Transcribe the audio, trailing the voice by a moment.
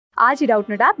आज ही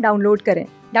Doubtnut app download करें।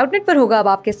 डाउटनट पर होगा अब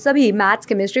आपके सभी मैथ्स,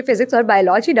 केमिस्ट्री, फिजिक्स और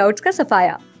बायोलॉजी डाउट्स का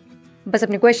सफाया। बस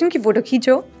अपने क्वेश्चन की फोटो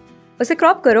खींचो, उसे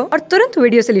क्रॉप करो और तुरंत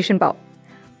वीडियो सोल्यूशन पाओ।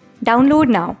 Download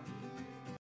now.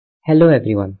 Hello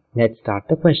everyone, let's start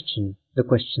the question. The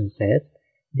question says,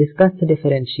 discuss the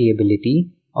differentiability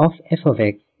of f of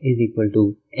x is equal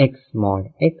to x mod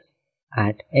x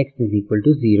at x is equal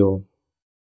to 0.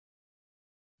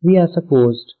 We are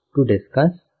supposed to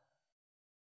discuss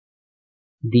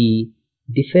the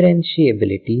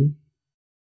differentiability,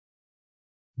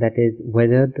 that is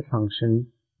whether the function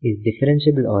is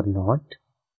differentiable or not,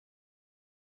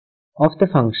 of the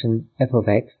function f of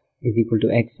x is equal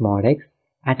to x mod x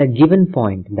at a given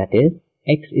point, that is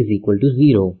x is equal to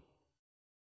 0.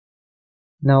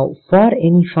 Now for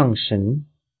any function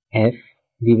f,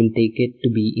 we will take it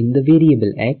to be in the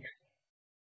variable x.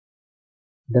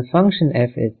 The function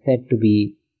f is said to be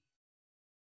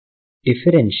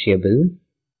differentiable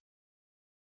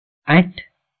at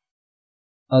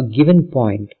a given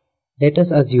point. Let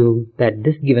us assume that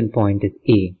this given point is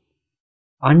a,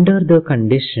 under the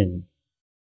condition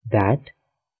that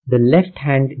the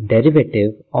left-hand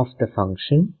derivative of the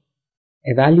function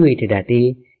evaluated at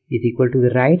a is equal to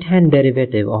the right-hand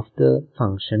derivative of the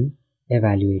function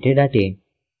evaluated at a.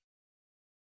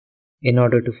 In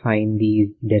order to find these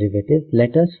derivatives,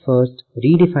 let us first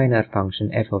redefine our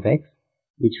function f of x,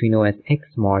 which we know as x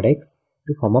mod x,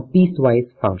 to form a piecewise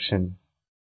function.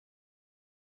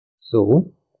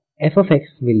 So, f of x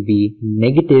will be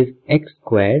negative x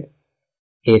squared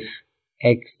if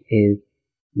x is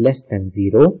less than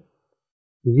 0,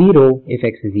 0 if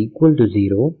x is equal to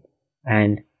 0,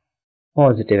 and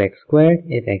positive x squared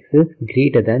if x is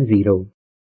greater than 0.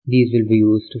 These will be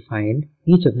used to find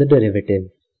each of the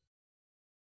derivatives.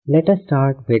 Let us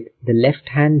start with the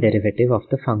left-hand derivative of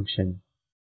the function.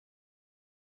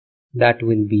 That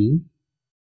will be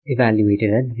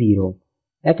evaluated at 0.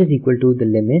 That is equal to the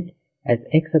limit as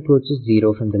x approaches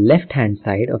 0 from the left-hand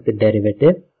side of the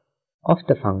derivative of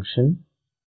the function,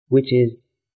 which is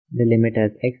the limit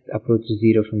as x approaches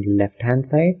 0 from the left-hand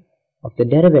side of the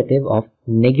derivative of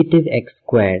negative x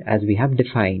squared as we have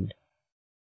defined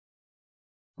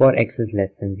for x is less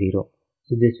than 0.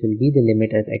 So this will be the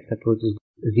limit as x approaches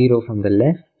 0 from the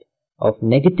left of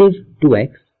negative 2x.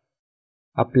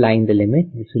 Applying the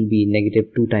limit, this will be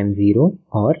negative 2 times 0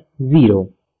 or 0.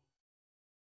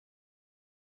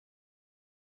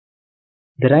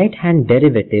 The right-hand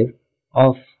derivative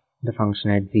of the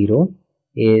function at 0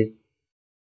 is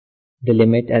the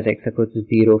limit as x approaches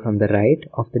 0 from the right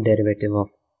of the derivative of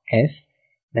f,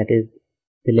 that is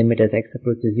the limit as x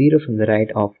approaches 0 from the right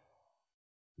of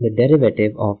the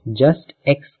derivative of just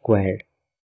x squared.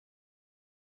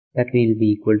 That will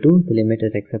be equal to the limit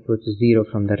as x approaches 0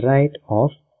 from the right of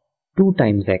 2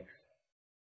 times x.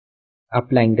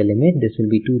 Applying the limit, this will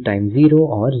be 2 times 0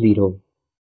 or 0.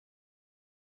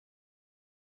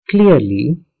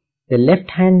 Clearly, the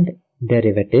left-hand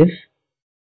derivative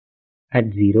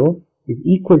at 0 is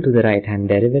equal to the right-hand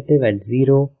derivative at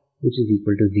 0, which is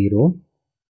equal to 0.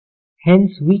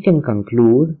 Hence, we can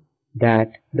conclude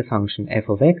that the function f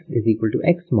of x is equal to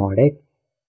x mod x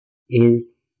is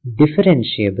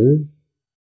differentiable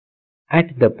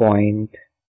at the point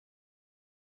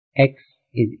x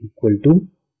is equal to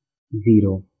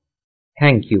 0.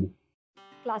 Thank you.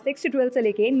 Class 6 से 12 से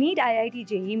लेके NEET, IIT,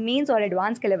 JEE mains और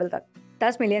advance के level तक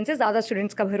 10 million से ज़्यादा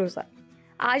students का भरोसा।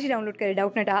 आज ही डाउनलोड करें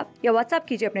डाउटनट ऐप या व्हाट्सएप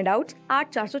कीजिए अपने डाउट्स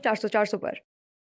 8400 400 400 पर।